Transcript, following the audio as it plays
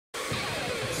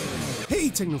Hey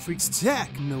Technofreaks,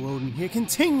 Techno Odin here,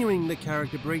 continuing the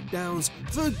character breakdowns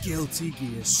for Guilty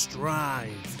Gear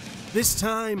Strive. This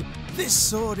time, this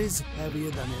sword is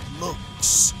heavier than it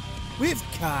looks, with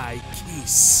Ky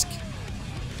Kiske.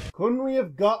 Couldn't we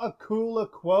have got a cooler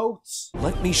quote?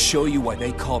 Let me show you why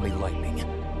they call me Lightning.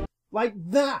 Like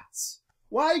that!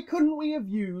 Why couldn't we have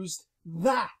used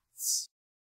that?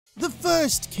 The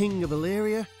first king of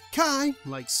Illyria, Ky,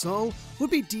 like Sol, would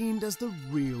be deemed as the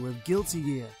real of Guilty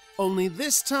Gear. Only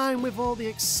this time with all the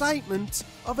excitement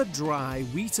of a dry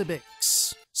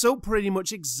Weetabix. So pretty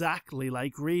much exactly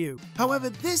like Ryu. However,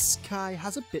 this Ky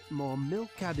has a bit more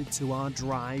milk added to our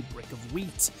dry brick of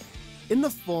wheat, in the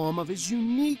form of his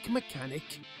unique mechanic,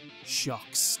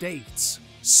 Shock State.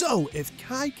 So if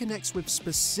Ky connects with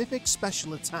specific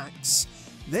special attacks,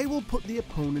 they will put the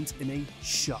opponent in a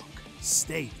shock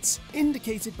state,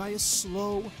 indicated by a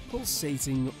slow,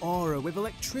 pulsating aura with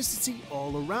electricity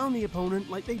all around the opponent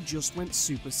like they just went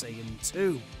Super Saiyan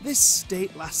 2. This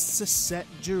state lasts a set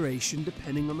duration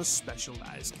depending on the special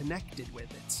that is connected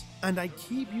with it. And I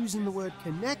keep using the word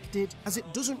connected as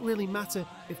it doesn't really matter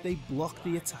if they block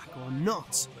the attack or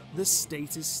not, the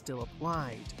state is still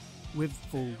applied, with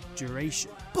full duration.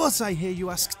 But I hear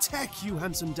you ask, Tech, you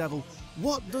handsome devil,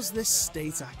 what does this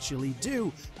state actually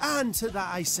do? And to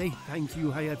that I say thank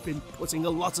you, I have been putting a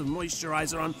lot of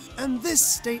moisturizer on, and this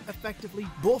state effectively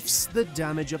buffs the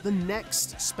damage of the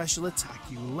next special attack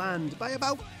you land by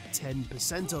about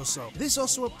 10% or so. This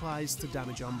also applies to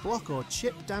damage on block or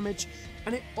chip damage,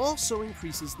 and it also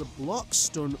increases the block,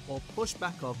 stun or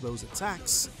pushback of those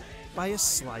attacks by a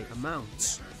slight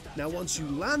amount. Now once you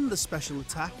land the special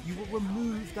attack, you will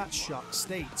remove that shock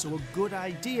state, so a good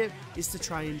idea is to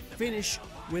try and finish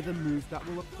with a move that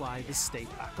will apply the state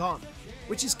back on,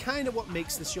 which is kind of what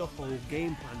makes this your whole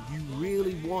game plan. You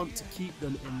really want to keep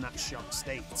them in that shock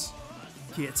state.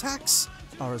 Key attacks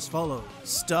are as follows,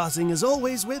 starting as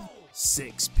always with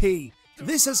 6P.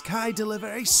 This has Ky deliver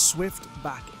a swift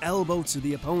back elbow to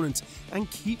the opponent and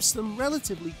keeps them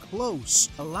relatively close,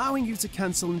 allowing you to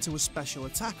cancel into a special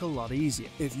attack a lot easier.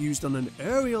 If used on an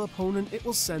aerial opponent, it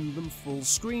will send them full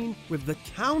screen, with the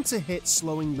counter hit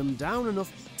slowing them down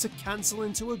enough to cancel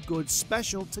into a good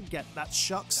special to get that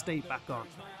shock state back on.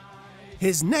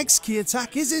 His next key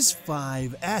attack is his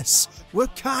 5S, where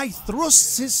Ky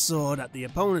thrusts his sword at the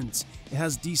opponent. It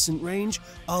has decent range,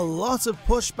 a lot of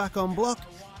pushback on block,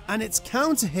 and its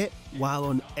counter hit, while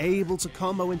unable to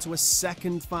combo into a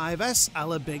second 5S a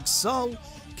la Big Sol,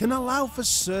 can allow for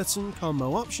certain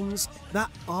combo options that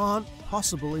aren't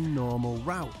possible in normal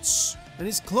routes. And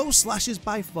his close slash is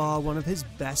by far one of his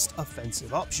best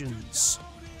offensive options.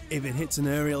 If it hits an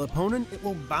aerial opponent, it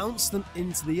will bounce them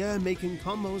into the air, making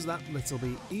combos that little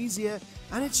bit easier,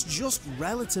 and it's just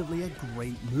relatively a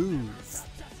great move.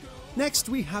 Next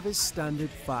we have his standard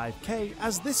 5K,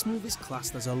 as this move is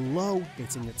classed as a low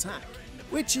hitting attack,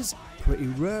 which is pretty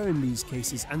rare in these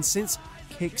cases, and since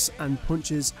kicks and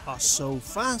punches are so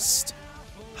fast,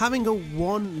 having a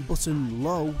one button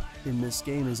low in this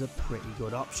game is a pretty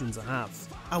good option to have.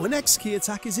 Our next key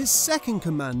attack is his second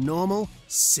command normal,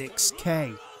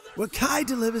 6K, where Ky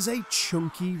delivers a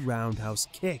chunky roundhouse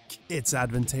kick. It's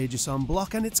advantageous on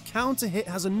block, and its counter hit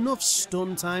has enough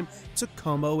stun time to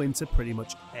combo into pretty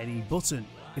much any button.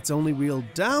 Its only real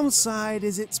downside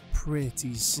is it's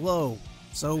pretty slow,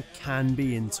 so can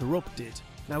be interrupted.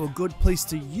 Now a good place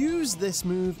to use this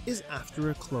move is after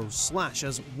a close slash,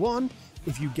 as 1,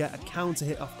 if you get a counter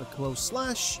hit off the close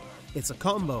slash, it's a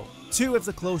combo. 2, if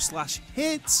the close slash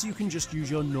hits, you can just use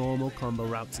your normal combo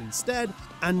routes instead.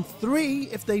 And 3,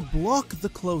 if they block the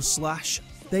close slash,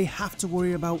 they have to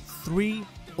worry about 3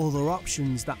 other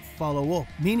options that follow up,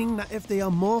 meaning that if they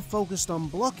are more focused on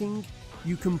blocking,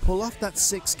 you can pull off that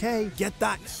 6K, get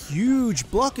that huge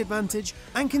block advantage,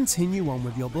 and continue on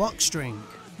with your block string.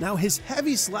 Now his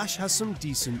heavy slash has some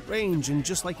decent range, and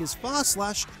just like his far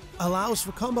slash, allows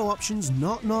for combo options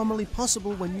not normally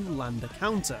possible when you land a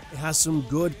counter. It has some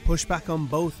good pushback on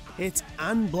both hit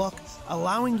and block,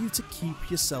 allowing you to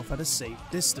keep yourself at a safe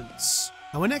distance.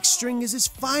 Our next string is his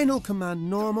final command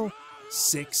normal,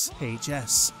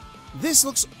 6HS. This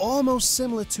looks almost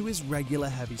similar to his regular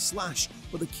heavy slash,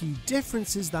 but the key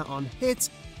difference is that on hit,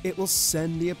 it will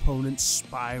send the opponent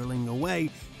spiraling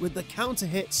away, with the counter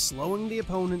hit slowing the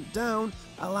opponent down,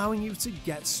 allowing you to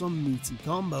get some meaty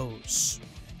combos.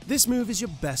 This move is your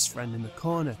best friend in the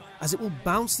corner, as it will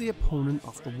bounce the opponent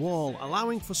off the wall,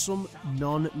 allowing for some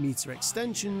non-meter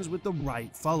extensions with the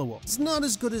right follow-up. It's not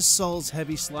as good as Sol's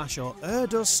heavy slash or air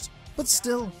dust, but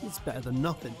still, it's better than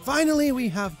nothing. Finally, we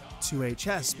have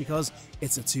 2HS because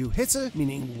it's a 2-hitter,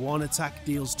 meaning one attack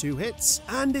deals 2 hits,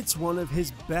 and it's one of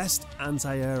his best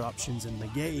anti-air options in the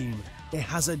game. It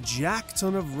has a jack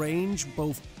ton of range,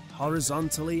 both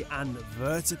horizontally and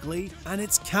vertically, and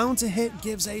its counter hit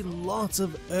gives a lot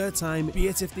of airtime, be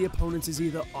it if the opponent is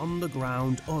either on the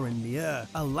ground or in the air,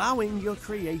 allowing your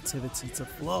creativity to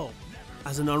flow.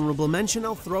 As an honourable mention,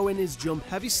 I'll throw in his jump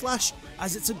heavy slash,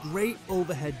 as it's a great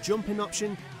overhead jumping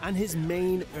option and his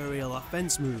main aerial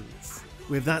offense move.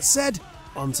 With that said,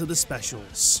 onto the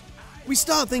specials. We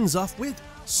start things off with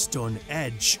Stun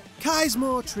Edge, Ky's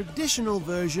more traditional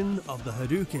version of the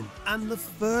Hadouken, and the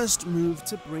first move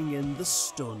to bring in the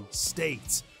stun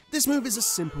state. This move is a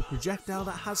simple projectile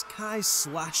that has Ky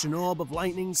slash an orb of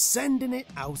lightning, sending it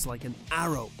out like an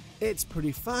arrow. It's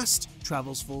pretty fast,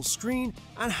 travels full screen,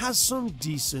 and has some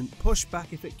decent pushback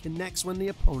if it connects when the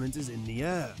opponent is in the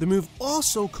air. The move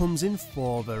also comes in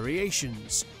 4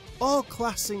 variations, all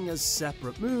classing as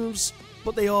separate moves,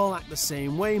 but they all act the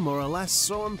same way more or less,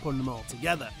 so I'm putting them all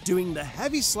together. Doing the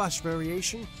heavy slash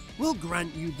variation will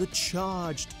grant you the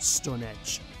charged stun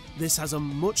edge. This has a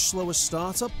much slower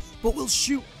startup, but will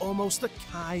shoot almost a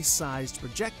Ky-sized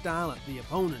projectile at the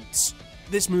opponent.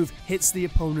 This move hits the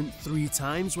opponent 3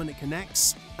 times when it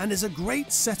connects, and is a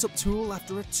great setup tool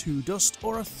after a 2-dust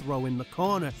or a throw in the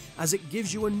corner, as it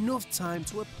gives you enough time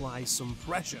to apply some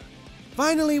pressure.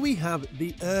 Finally, we have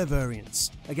the air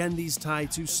variants. Again, these tie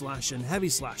to slash and heavy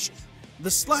slash.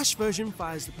 The slash version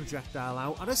fires the projectile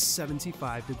out at a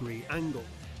 75-degree angle,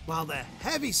 while the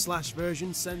heavy slash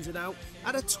version sends it out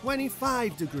at a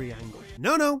 25-degree angle.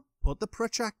 No, put the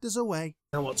protractors away.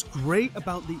 Now, what's great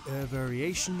about the air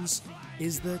variations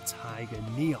is the Tiger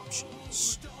Knee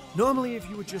options. Normally, if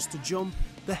you were just to jump,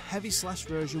 the heavy slash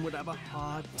version would have a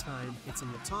hard time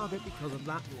hitting the target because of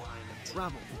that line of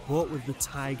travel. But with the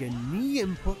Tiger Knee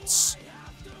inputs,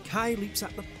 Ky leaps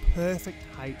at the perfect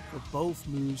height for both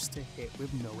moves to hit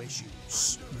with no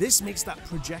issues. This makes that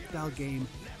projectile game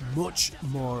much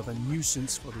more of a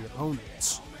nuisance for the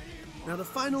opponent. Now, the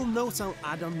final note I'll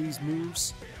add on these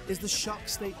moves is the shock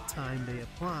state time they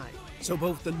apply. So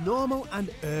both the normal and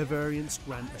air variants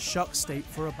grant a shock state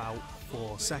for about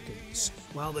 4 seconds,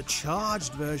 while the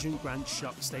charged version grants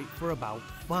shock state for about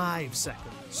 5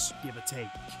 seconds, give or take.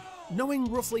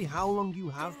 Knowing roughly how long you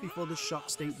have before the shock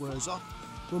state wears off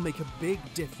will make a big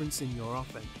difference in your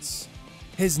offense.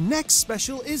 His next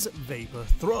special is Vapor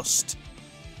Thrust,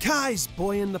 Ky's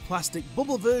boy in the plastic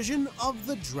bubble version of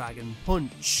the Dragon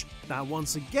Punch, that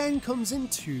once again comes in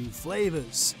 2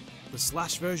 flavors. The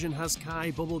slash version has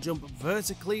Ky bubble jump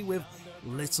vertically with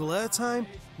little airtime,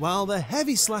 while the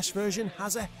heavy slash version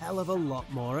has a hell of a lot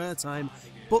more airtime,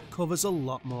 but covers a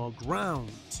lot more ground.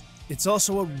 It's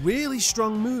also a really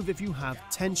strong move if you have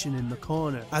tension in the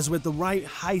corner, as with the right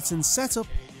height and setup,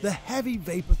 the heavy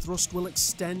Vapor Thrust will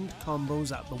extend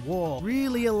combos at the wall,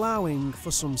 really allowing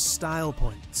for some style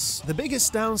points. The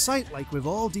biggest downside, like with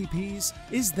all DPs,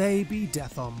 is they be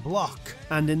death on block,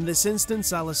 and in this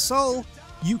instance, a la Soul,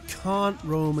 you can't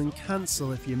roam and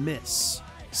cancel if you miss.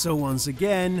 So once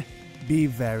again, be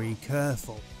very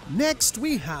careful. Next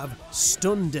we have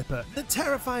Stun Dipper, the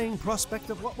terrifying prospect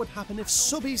of what would happen if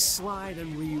Subby's Slide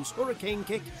and Ryu's Hurricane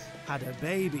Kick had a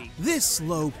baby. This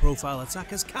low profile attack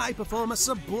has Ky perform a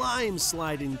sublime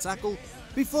sliding tackle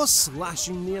before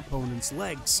slashing the opponent's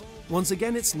legs. Once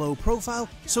again, it's low profile,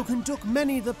 so can duck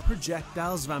many of the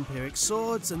projectiles, vampiric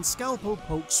swords and scalpel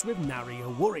pokes with nary a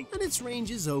worry, and its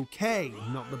range is okay,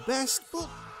 not the best, but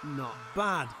not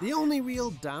bad. The only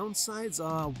real downsides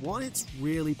are 1, it's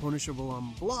really punishable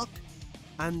on block,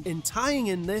 and in tying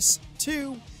in this,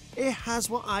 2, it has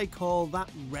what I call that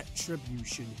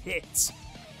retribution hit,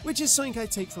 which is something I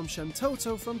take from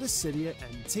Shantoto from Dissidia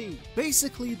NT.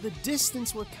 Basically, the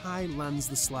distance where Ky lands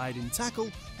the sliding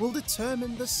tackle will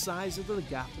determine the size of the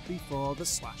gap before the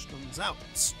slash comes out.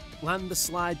 Land the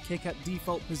slide kick at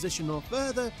default position or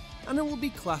further, and it will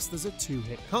be classed as a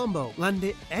 2-hit combo. Land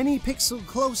it any pixel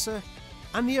closer,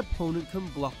 and the opponent can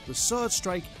block the sword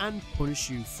strike and punish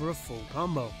you for a full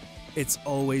combo. It's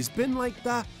always been like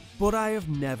that, but I have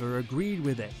never agreed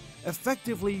with it.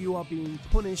 Effectively, you are being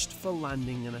punished for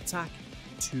landing an attack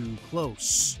too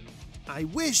close. I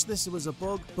wish this was a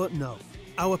bug, but no.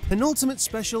 Our penultimate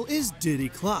special is Diddy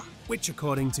Claw, which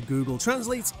according to Google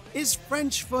Translate is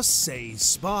French for Say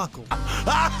Sparkle.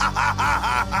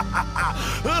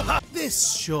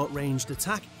 This short-ranged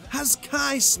attack has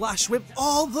Ky slash with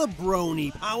all the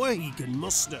brony power he can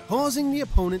muster, causing the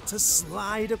opponent to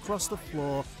slide across the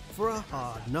floor for a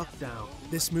hard knockdown.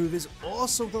 This move is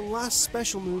also the last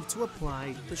special move to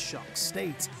apply the shock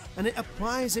state, and it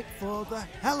applies it for the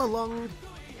hella long,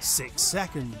 6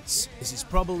 seconds. This is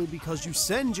probably because you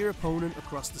send your opponent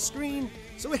across the screen,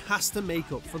 so it has to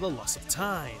make up for the loss of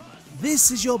time.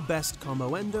 This is your best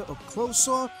combo ender up close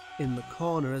or in the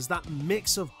corner, as that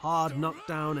mix of hard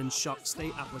knockdown and shock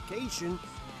state application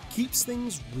keeps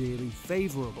things really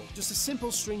favourable. Just a simple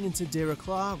string into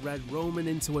Diraclar, Red Roman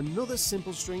into another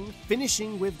simple string,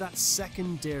 finishing with that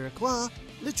second Diraclar,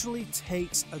 literally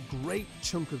takes a great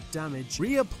chunk of damage,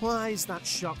 reapplies that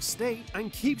shock state,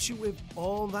 and keeps you with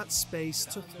all that space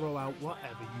to throw out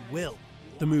whatever you will.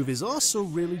 The move is also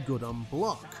really good on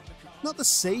block. Not the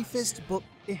safest, but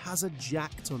it has a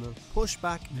jack ton of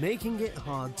pushback, making it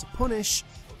hard to punish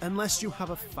unless you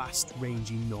have a fast,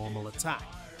 rangy normal attack.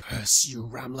 Curse you,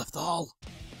 Ramlethal!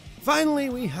 Finally,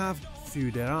 we have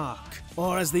Feu d'Arc,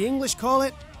 or as the English call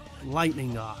it,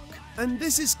 Lightning Arc. And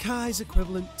this is Ky's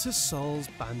equivalent to Sol's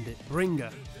Bandit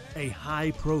Bringer, a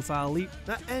high-profile leap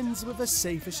that ends with a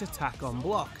safe-ish attack on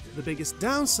block. The biggest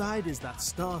downside is that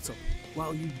startup.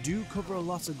 While you do cover a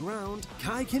lot of ground,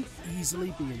 Ky can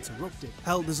easily be interrupted.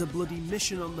 Hell, there's a bloody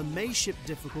mission on the May ship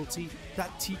difficulty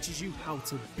that teaches you how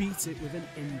to beat it with an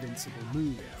invincible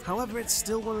move. However, it's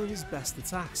still one of his best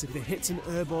attacks. If it hits an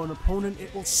airborne opponent,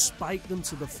 it will spike them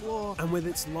to the floor, and with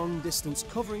its long distance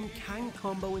covering, can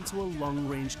combo into a long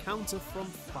range counter from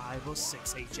 5 or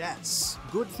 6 HS.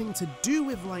 Good thing to do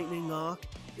with Lightning Arc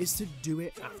is to do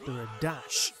it after a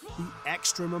dash. The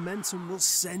extra momentum will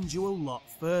send you a lot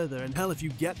further, and hell, if you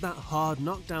get that hard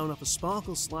knockdown off a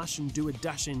Sparkle Slash and do a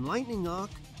dash in Lightning Arc,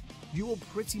 you will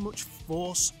pretty much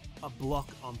force a block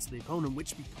onto the opponent,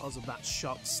 which, because of that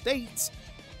shock state,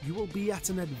 you will be at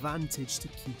an advantage to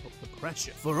keep up the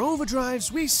pressure. For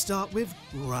overdrives, we start with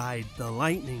Ride the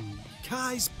Lightning,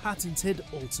 Ky's patented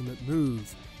ultimate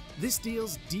move. This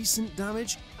deals decent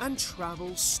damage and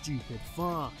travels stupid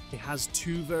far. It has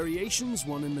 2 variations,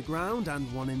 one in the ground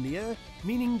and one in the air,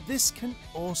 meaning this can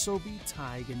also be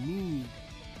Tiger Knee.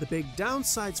 The big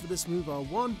downsides for this move are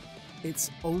 1,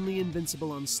 it's only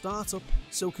invincible on startup,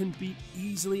 so can be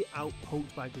easily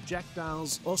outpoked by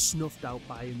projectiles or snuffed out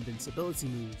by invincibility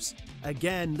moves.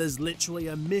 Again, there's literally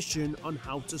a mission on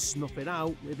how to snuff it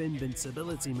out with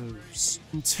invincibility moves.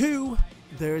 And 2,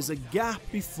 there is a gap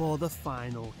before the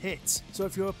final hit, so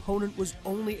if your opponent was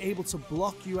only able to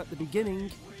block you at the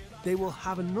beginning, they will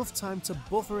have enough time to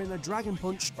buffer in a Dragon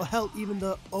Punch or hell even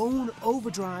their own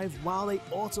overdrive while they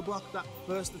auto-block that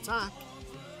first attack,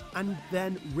 and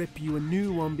then rip you a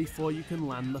new one before you can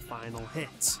land the final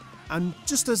hit. And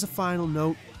just as a final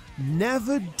note,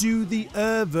 never do the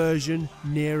version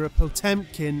near a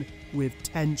Potemkin with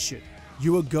tension.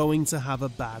 You are going to have a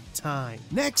bad time.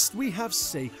 Next, we have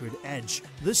Sacred Edge,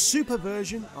 the super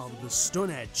version of the Stun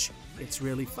Edge. It's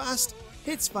really fast,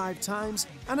 hits 5 times,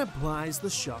 and applies the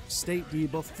shock state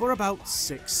debuff for about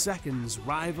 6 seconds,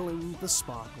 rivaling the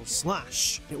Sparkle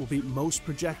Slash. It will beat most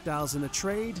projectiles in a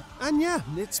trade, and yeah,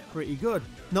 it's pretty good.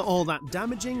 Not all that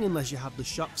damaging unless you have the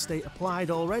shock state applied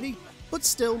already, but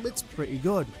still, it's pretty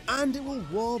good. And it will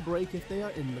wall break if they are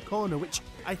in the corner, which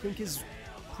I think is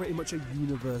pretty much a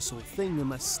universal thing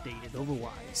unless stated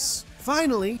otherwise.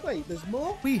 Finally, wait, there's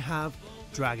more? We have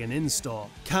Dragon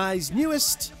Install, Ky's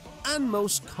newest and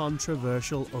most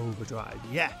controversial overdrive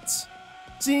yet,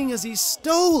 seeing as he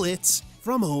stole it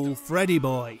from old Freddy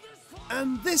Boy.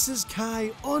 And this is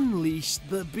Ky unleash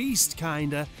the beast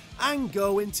kinda and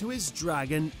go into his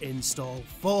Dragon Install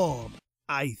form,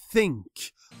 I think.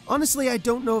 Honestly, I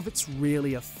don't know if it's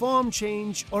really a form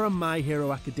change or a My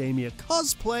Hero Academia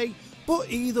cosplay,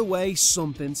 but either way,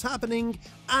 something's happening,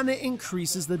 and it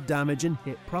increases the damage and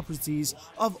hit properties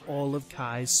of all of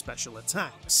Ky's special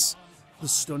attacks. The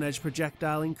Stun Edge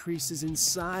projectile increases in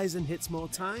size and hits more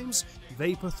times.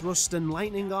 Vapor Thrust and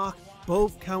Lightning Arc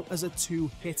both count as a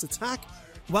 2-hit attack,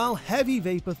 while Heavy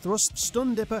Vapor Thrust,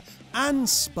 Stun Dipper, and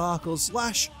Sparkle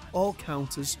Slash all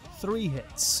count as 3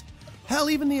 hits. Hell,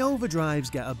 even the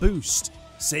overdrives get a boost.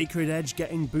 Sacred Edge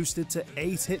getting boosted to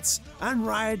 8 hits, and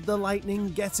Ride the Lightning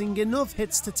getting enough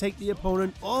hits to take the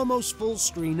opponent almost full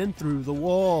screen and through the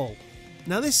wall.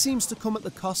 Now this seems to come at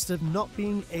the cost of not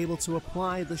being able to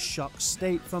apply the shock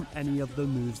state from any of the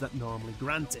moves that normally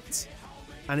grant it.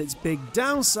 And its big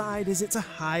downside is it's a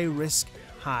high risk,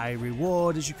 high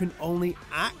reward, as you can only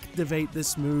activate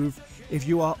this move if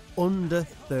you are under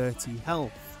 30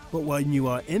 health. But when you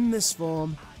are in this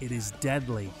form, it is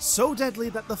deadly. So deadly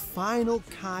that the final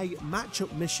Ky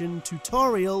matchup mission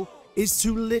tutorial is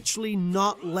to literally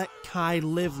not let Ky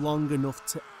live long enough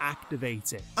to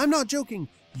activate it. I'm not joking,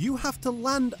 you have to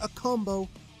land a combo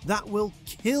that will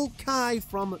kill Ky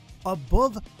from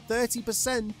above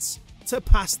 30% to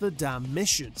pass the damn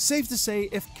mission. Safe to say,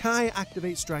 if Ky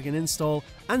activates Dragon Install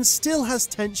and still has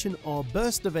tension or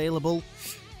burst available,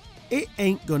 it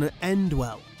ain't gonna end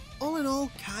well. All in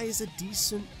all, Ky is a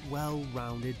decent,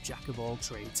 well-rounded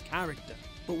jack-of-all-trades character,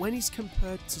 but when he's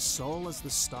compared to Sol as the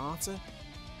starter,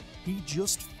 he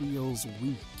just feels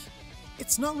weak.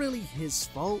 It's not really his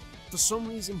fault. For some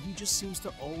reason, he just seems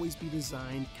to always be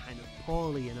designed kind of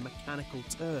poorly in a mechanical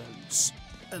terms,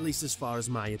 at least as far as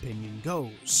my opinion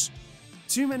goes.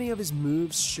 Too many of his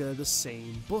moves share the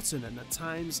same button, and at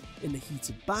times, in the heat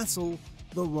of battle,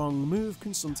 the wrong move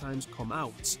can sometimes come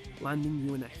out, landing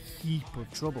you in a heap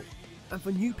of trouble. And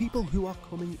for new people who are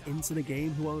coming into the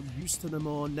game who are used to the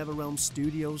more NetherRealm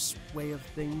Studios way of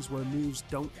things where moves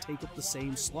don't take up the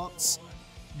same slots,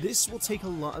 this will take a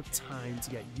lot of time to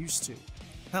get used to.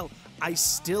 Hell, I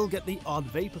still get the odd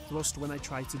vapor thrust when I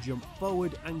try to jump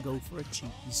forward and go for a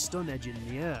cheeky stun edge in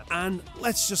the air. And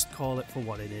let's just call it for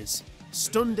what it is.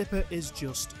 Stun Dipper is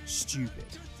just stupid.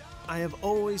 I have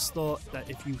always thought that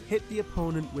if you hit the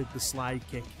opponent with the slide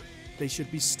kick, they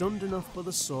should be stunned enough for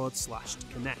the sword slash to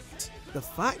connect. The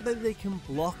fact that they can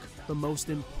block the most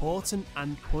important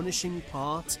and punishing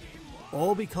part,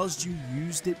 all because you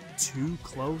used it too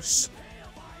close,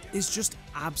 is just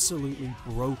absolutely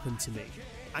broken to me.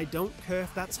 I don't care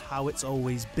if that's how it's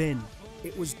always been.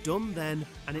 It was done then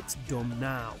and it's done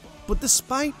now. But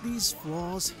despite these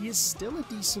flaws, he is still a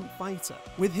decent fighter,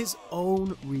 with his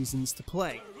own reasons to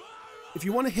play. If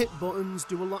you want to hit buttons,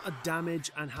 do a lot of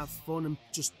damage and have fun and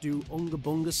just do Unga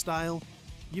Bunga style,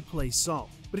 you play Sol.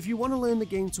 But if you want to learn the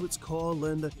game to its core,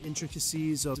 learn the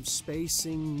intricacies of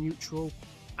spacing, neutral,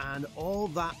 and all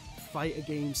that fighter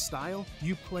game style,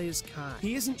 you play as Ky.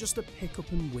 He isn't just a pick up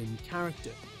and win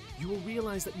character. You will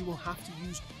realise that you will have to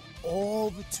use all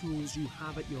the tools you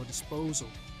have at your disposal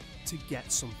to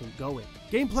get something going.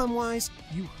 Game plan wise,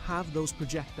 you have those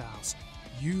projectiles.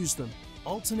 Use them.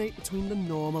 Alternate between the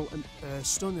normal and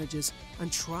stun edges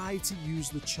and try to use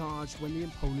the charged when the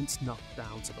opponent's knocked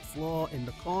down to the floor, in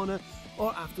the corner,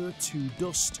 or after a 2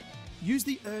 dust. Use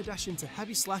the dash into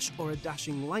heavy slash or a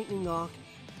dashing lightning arc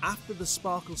after the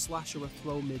sparkle slash or a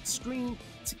throw mid-screen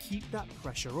to keep that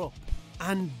pressure up.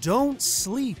 And don't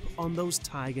sleep on those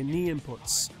Tiger knee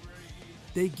inputs.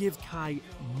 They give Ky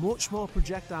much more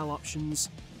projectile options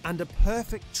and a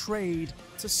perfect trade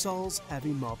to Sol's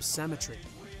heavy mob symmetry.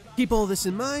 Keep all this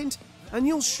in mind, and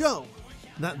you'll show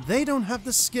that they don't have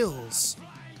the skills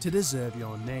to deserve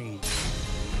your name.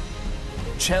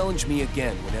 Challenge me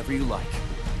again whenever you like.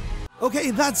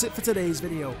 Okay, that's it for today's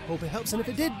video. Hope it helps, and if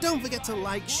it did, don't forget to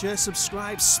like, share,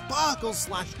 subscribe, sparkle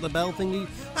slash the bell thingy,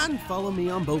 and follow me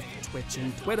on both Twitch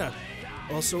and Twitter.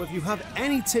 Also, if you have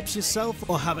any tips yourself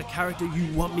or have a character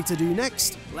you want me to do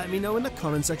next, let me know in the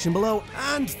comment section below.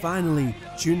 And finally,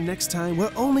 tune in next time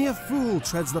where only a fool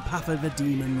treads the path of a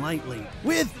demon lightly,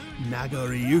 with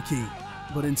Nagoriyuki.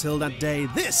 But until that day,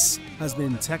 this has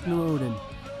been Techno Odin.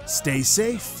 Stay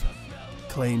safe,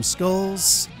 claim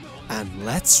skulls, and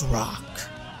let's rock.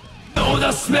 Know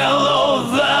the smell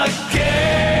of the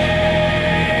game.